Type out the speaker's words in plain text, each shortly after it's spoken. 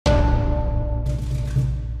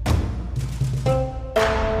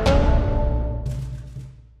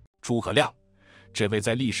诸葛亮，这位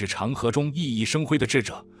在历史长河中熠熠生辉的智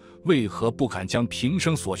者，为何不敢将平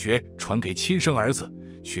生所学传给亲生儿子，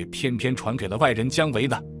却偏偏传给了外人姜维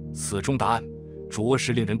呢？此中答案着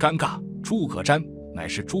实令人尴尬。诸葛瞻乃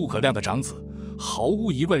是诸葛亮的长子，毫无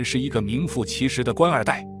疑问是一个名副其实的官二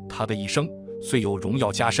代。他的一生虽有荣耀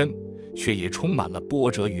加身，却也充满了波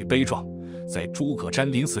折与悲壮。在诸葛瞻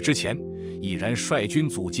临死之前，毅然率军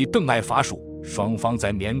阻击邓艾伐蜀，双方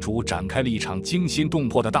在绵竹展开了一场惊心动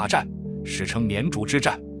魄的大战，史称绵竹之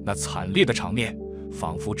战。那惨烈的场面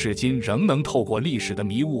仿佛至今仍能透过历史的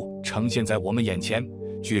迷雾呈现在我们眼前。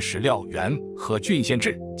据史料元和郡县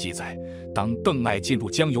志记载，当邓艾进入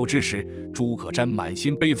江油之时，诸葛瞻满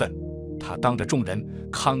心悲愤，他当着众人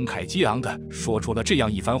慷慨激昂地说出了这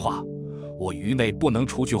样一番话：我于内不能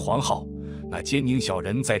除去黄皓，那奸佞小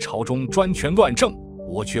人在朝中专权乱政，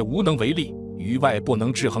我却无能为力；于外不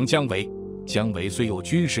能制衡姜维，姜维虽有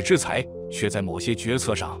军事之才，却在某些决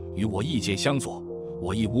策上与我意见相左，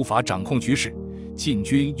我亦无法掌控局势，禁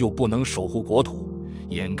军又不能守护国土，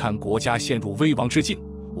眼看国家陷入危亡之境，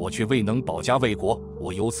我却未能保家卫国，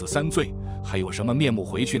我有此三罪，还有什么面目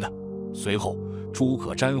回去呢？随后诸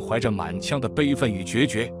葛瞻怀着满腔的悲愤与决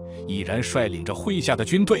绝，毅然率领着麾下的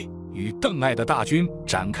军队与邓艾的大军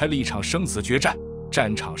展开了一场生死决战。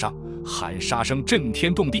战场上喊杀声震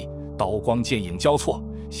天动地，刀光剑影交错，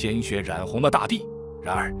鲜血染红了大地。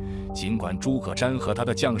然而尽管诸葛瞻和他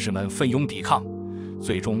的将士们奋勇抵抗，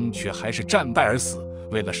最终却还是战败而死，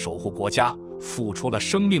为了守护国家付出了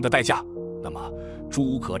生命的代价。那么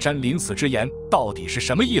诸葛瞻临死之言到底是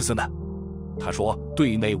什么意思呢？他说，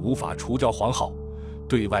对内无法除掉黄皓，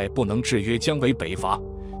对外不能制约姜维北伐，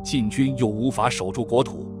禁军又无法守住国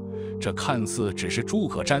土。这看似只是诸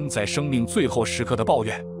葛瞻在生命最后时刻的抱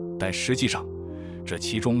怨，但实际上这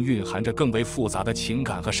其中蕴含着更为复杂的情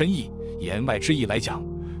感和深意。言外之意来讲，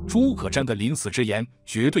诸葛瞻的临死之言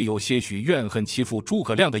绝对有些许怨恨其父诸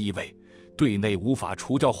葛亮的意味。对内无法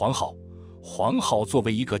除掉黄皓，黄皓作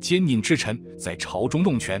为一个奸佞之臣，在朝中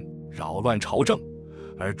弄权扰乱朝政，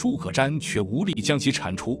而诸葛瞻却无力将其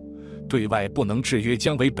铲除。对外不能制约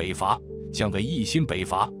姜维北伐，姜维一心北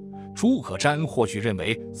伐，诸葛瞻或许认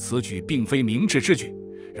为此举并非明智之举，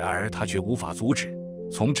然而他却无法阻止。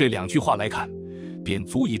从这两句话来看，便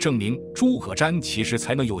足以证明诸葛瞻其实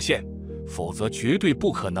才能有限，否则绝对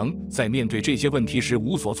不可能在面对这些问题时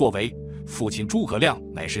无所作为。父亲诸葛亮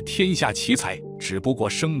乃是天下奇才，只不过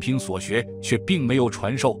生平所学却并没有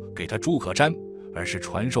传授给他诸葛瞻，而是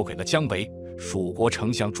传授给了姜维。蜀国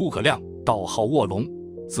丞相诸葛亮道号卧龙，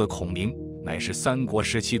字孔明，乃是三国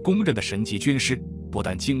时期公认的神级军师，不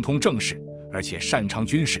但精通政事，而且擅长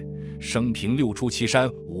军事。生平6出祁山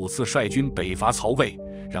，5次率军北伐曹魏，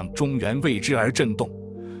让中原为之而震动。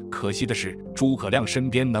可惜的是，诸葛亮身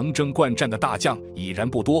边能征惯战的大将已然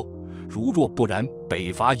不多，如若不然，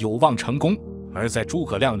北伐有望成功。而在诸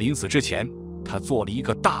葛亮临死之前，他做了一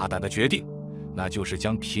个大胆的决定，那就是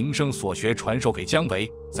将平生所学传授给姜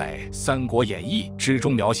维。在《三国演义》之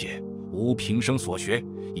中描写，吾平生所学，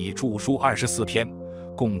已著书24篇，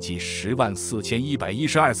共计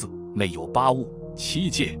104112字，内有8物、7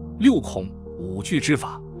戒、6孔、5句之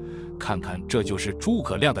法。看看，这就是诸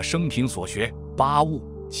葛亮的生平所学。8物、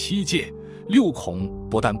7戒、6孔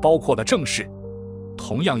不但包括了政事，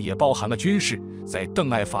同样也包含了军事。在邓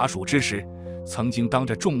艾伐蜀之时，曾经当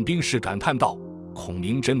着众兵士感叹道：孔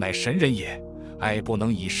明真乃神人也，哀不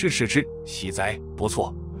能以诗示之，喜哉！不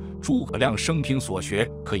错，诸葛亮生平所学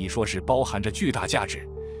可以说是包含着巨大价值，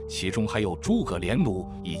其中还有诸葛连弩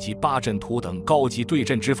以及八阵图等高级对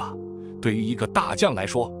阵之法。对于一个大将来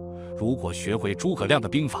说，如果学会诸葛亮的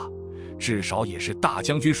兵法，至少也是大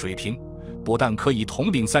将军水平，不但可以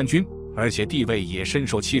统领三军，而且地位也深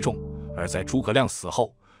受器重。而在诸葛亮死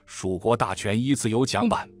后，蜀国大权依次由蒋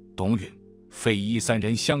琬、董允、费祎三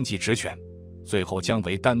人相继职权，最后姜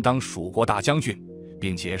维担当蜀国大将军，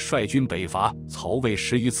并且率军北伐曹魏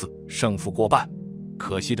10余次，胜负过半。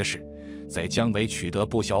可惜的是，在姜维取得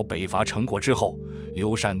不小北伐成果之后，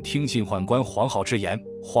刘禅听信宦官黄皓之言，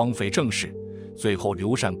荒废政事，最后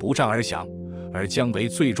刘禅不战而降，而姜维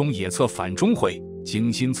最终也策反钟会，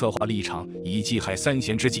精心策划了一场以计害三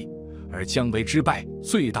贤之计。而姜维之败，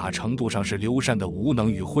最大程度上是刘禅的无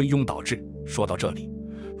能与昏庸导致。说到这里，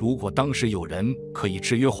如果当时有人可以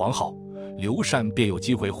制约黄皓，刘禅便有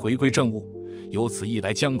机会回归政务，由此一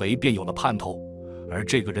来，姜维便有了盼头。而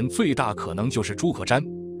这个人最大可能就是诸葛瞻。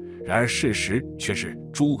然而事实却是，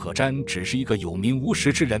诸葛瞻只是一个有名无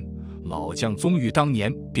实之人。老将宗裕当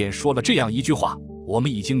年便说了这样一句话：我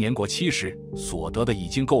们已经年过70，所得的已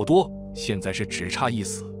经够多，现在是只差一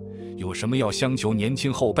死，有什么要相求年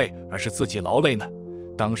轻后辈，而是自己劳累呢？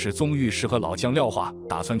当时宗预是和老将廖化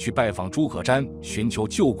打算去拜访诸葛瞻，寻求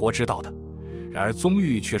救国之道的。然而宗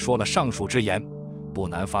预却说了上述之言，不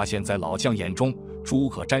难发现，在老将眼中，诸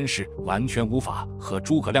葛瞻是完全无法和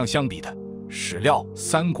诸葛亮相比的。史料《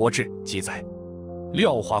三国志》记载，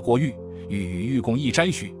廖化过豫，欲与豫共议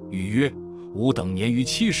瞻叙，豫曰：“吾等年逾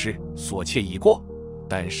70，所切已过，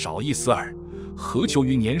但少一死耳，何求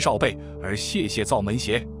于年少辈而谢造门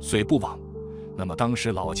邪？遂不往。”那么当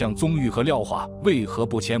时老将宗预和廖化为何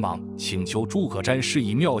不前往请求诸葛瞻施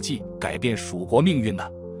以妙计改变蜀国命运呢？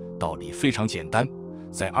道理非常简单，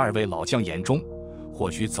在二位老将眼中，或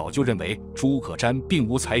许早就认为诸葛瞻并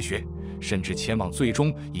无才学，甚至前往最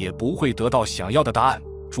终也不会得到想要的答案。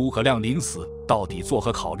诸葛亮临死到底作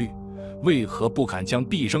何考虑？为何不敢将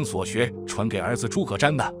毕生所学传给儿子诸葛瞻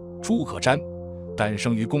呢？诸葛瞻诞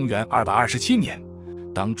生于公元227年，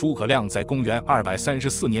当诸葛亮在公元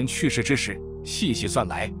234年去世之时，细细算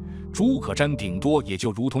来，诸葛瞻顶多也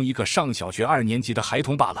就如同一个上小学2年级的孩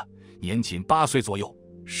童罢了，年仅8岁左右。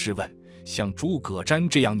试问，像诸葛瞻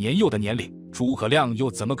这样年幼的年龄，诸葛亮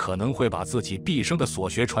又怎么可能会把自己毕生的所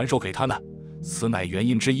学传授给他呢？此乃原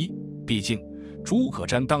因之一。毕竟诸葛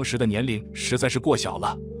瞻当时的年龄实在是过小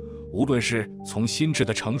了，无论是从心智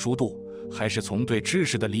的成熟度，还是从对知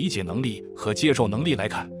识的理解能力和接受能力来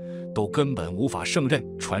看，都根本无法胜任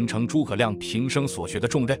传承诸葛亮平生所学的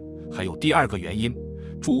重任。还有第二个原因，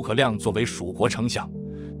诸葛亮作为蜀国丞相，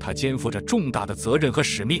他肩负着重大的责任和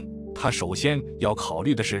使命，他首先要考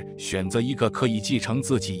虑的是选择一个可以继承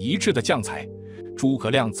自己遗志的将才。诸葛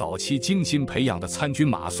亮早期精心培养的参军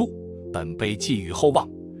马谡本被寄予厚望，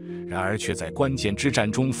然而却在关键之战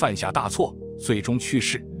中犯下大错，最终去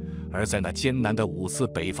世。而在那艰难的5次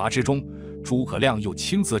北伐之中，诸葛亮又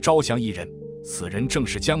亲自招降一人，此人正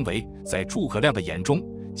是姜维。在诸葛亮的眼中，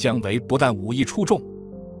姜维不但武艺出众，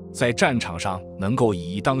在战场上能够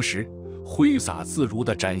以一当十，挥洒自如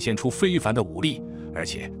地展现出非凡的武力，而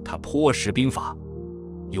且他颇识兵法，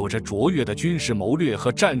有着卓越的军事谋略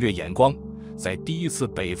和战略眼光。在第1次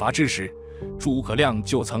北伐之时，诸葛亮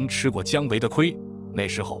就曾吃过姜维的亏，那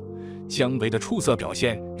时候姜维的出色表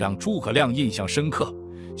现让诸葛亮印象深刻，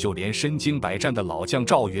就连身经百战的老将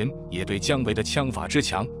赵云也对姜维的枪法之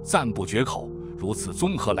强赞不绝口。如此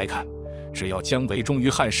综合来看，只要姜维忠于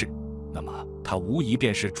汉室，那么他无疑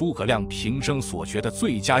便是诸葛亮平生所学的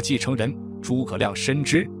最佳继承人。诸葛亮深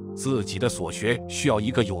知自己的所学需要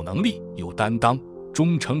一个有能力、有担当、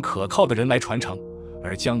忠诚可靠的人来传承，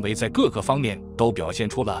而姜维在各个方面都表现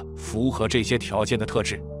出了符合这些条件的特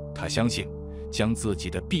质。他相信将自己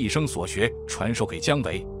的毕生所学传授给姜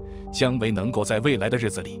维，姜维能够在未来的日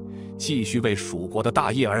子里继续为蜀国的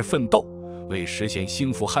大业而奋斗，为实现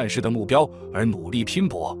兴复汉室的目标而努力拼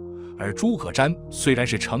搏。而诸葛瞻虽然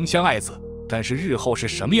是丞相爱子，但是日后是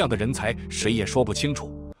什么样的人才，谁也说不清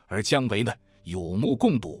楚。而姜维呢，有目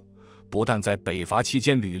共睹，不但在北伐期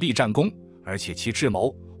间屡立战功，而且其智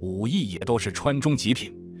谋、武艺也都是川中极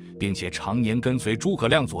品，并且常年跟随诸葛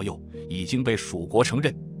亮左右，已经被蜀国承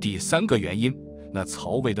认。第3个原因，那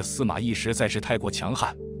曹魏的司马懿实在是太过强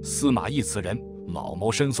悍。司马懿此人老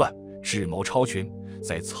谋深算，智谋超群，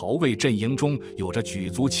在曹魏阵营中有着举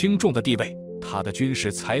足轻重的地位，他的军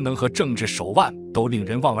事才能和政治手腕都令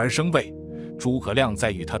人望而生畏。诸葛亮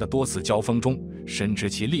在与他的多次交锋中深知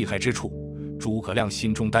其厉害之处，诸葛亮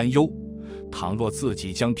心中担忧，倘若自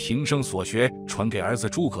己将平生所学传给儿子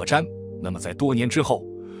诸葛瞻，那么在多年之后，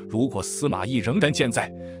如果司马懿仍然健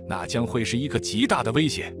在，那将会是一个极大的威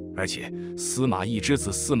胁。而且司马懿之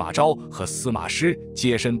子司马昭和司马师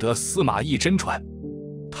皆深得司马懿真传，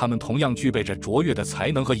他们同样具备着卓越的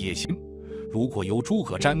才能和野心。如果由诸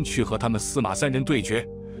葛瞻去和他们司马3人对决，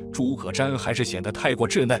诸葛瞻还是显得太过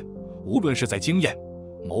稚嫩，无论是在经验、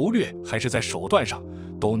谋略还是在手段上，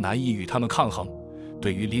都难以与他们抗衡。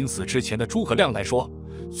对于临死之前的诸葛亮来说，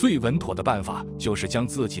最稳妥的办法就是将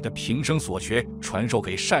自己的平生所学传授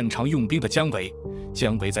给擅长用兵的姜维。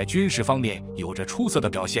姜维在军事方面有着出色的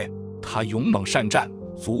表现，他勇猛善战，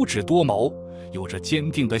足智多谋，有着坚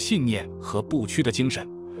定的信念和不屈的精神。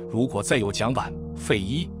如果再有蒋琬、费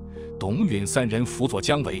祎、董允3人辅佐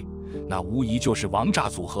姜维，那无疑就是王炸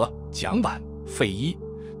组合。蒋琬、费祎、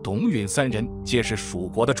董允3人皆是蜀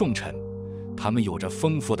国的重臣，他们有着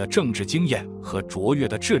丰富的政治经验和卓越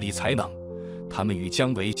的治理才能，他们与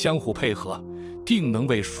姜维相互配合，定能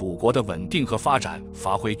为蜀国的稳定和发展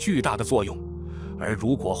发挥巨大的作用。而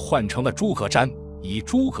如果换成了诸葛瞻，以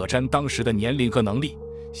诸葛瞻当时的年龄和能力，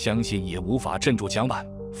相信也无法镇住蒋琬、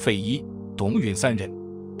费祎、董允3人，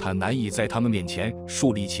他难以在他们面前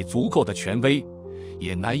树立起足够的权威，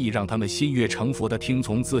也难以让他们心悦诚服地听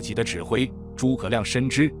从自己的指挥。诸葛亮深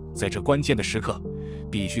知，在这关键的时刻，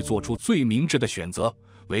必须做出最明智的选择，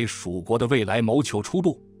为蜀国的未来谋求出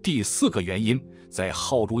路。第4个原因，在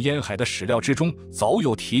浩如烟海的史料之中早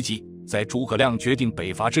有提及，在诸葛亮决定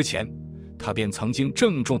北伐之前，他便曾经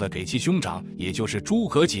郑重地给其兄长，也就是诸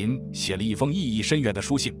葛瑾写了一封意义深远的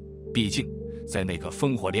书信。毕竟在那个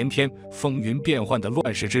烽火连天、风云变幻的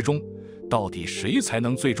乱世之中，到底谁才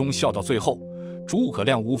能最终笑到最后，诸葛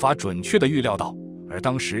亮无法准确地预料到。而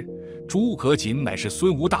当时诸葛瑾乃是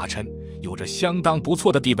孙吴大臣，有着相当不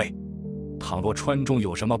错的地位，倘若川中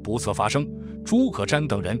有什么不测发生，诸葛瞻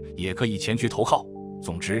等人也可以前去投靠。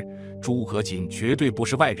总之，诸葛瑾绝对不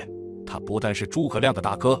是外人，他不但是诸葛亮的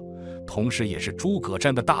大哥，同时也是诸葛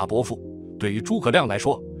瞻的大伯父。对于诸葛亮来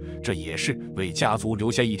说，这也是为家族留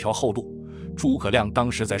下一条后路。诸葛亮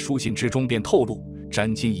当时在书信之中便透露，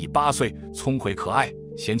瞻今已8岁，聪慧可爱，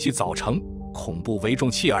贤妻早成，恐怖为重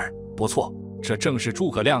弃儿。不错，这正是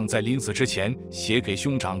诸葛亮在临死之前写给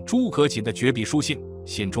兄长诸葛瑾的绝笔书信。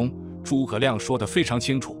信中诸葛亮说得非常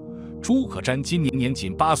清楚，诸葛瞻今年年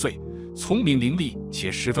仅8岁，聪明伶俐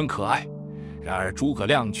且十分可爱。然而诸葛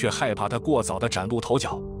亮却害怕他过早地崭露头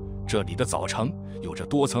角。这里的早成有着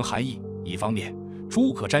多层含义，一方面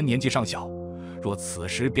诸葛瞻年纪尚小，若此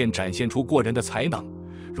时便展现出过人的才能，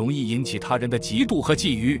容易引起他人的嫉妒和觊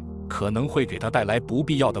觎，可能会给他带来不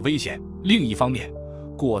必要的危险。另一方面，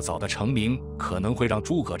过早的成名可能会让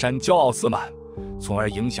诸葛瞻骄傲自满，从而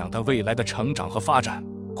影响他未来的成长和发展。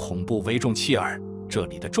恐怖为重弃儿，这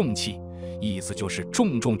里的重器意思就是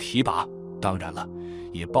重重提拔，当然了，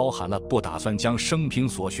也包含了不打算将生平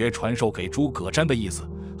所学传授给诸葛瞻的意思。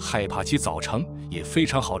害怕其早成也非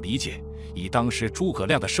常好理解，以当时诸葛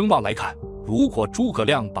亮的声望来看，如果诸葛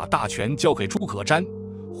亮把大权交给诸葛瞻，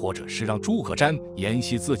或者是让诸葛瞻研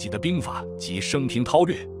习自己的兵法及生平韬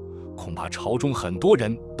略，恐怕朝中很多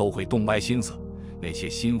人都会动歪心思。那些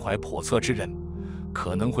心怀叵测之人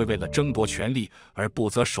可能会为了争夺权力而不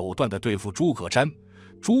择手段地对付诸葛瞻。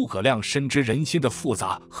诸葛亮深知人心的复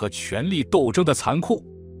杂和权力斗争的残酷，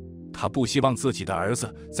他不希望自己的儿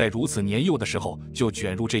子在如此年幼的时候就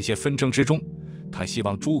卷入这些纷争之中。他希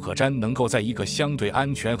望诸葛瞻能够在一个相对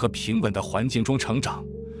安全和平稳的环境中成长，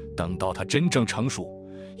等到他真正成熟，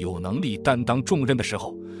有能力担当重任的时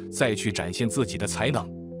候，再去展现自己的才能。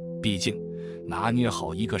毕竟拿捏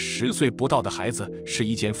好一个10岁不到的孩子是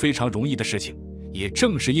一件非常容易的事情。也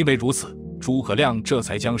正是因为如此，诸葛亮这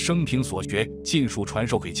才将生平所学尽数传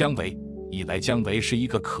授给姜维。一来姜维是一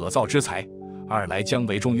个可造之才，二来姜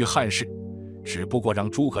维忠于汉室。只不过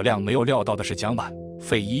让诸葛亮没有料到的是，蒋琬、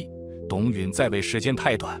费祎、董允在位时间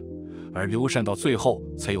太短，而刘禅到最后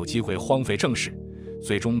才有机会荒废政事，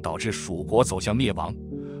最终导致蜀国走向灭亡。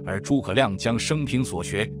而诸葛亮将生平所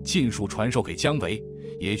学尽数传授给姜维，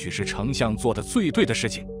也许是丞相做的最对的事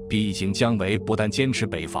情。毕竟姜维不但坚持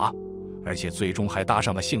北伐，而且最终还搭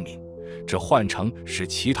上了性命，这换成是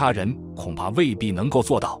其他人恐怕未必能够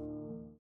做到。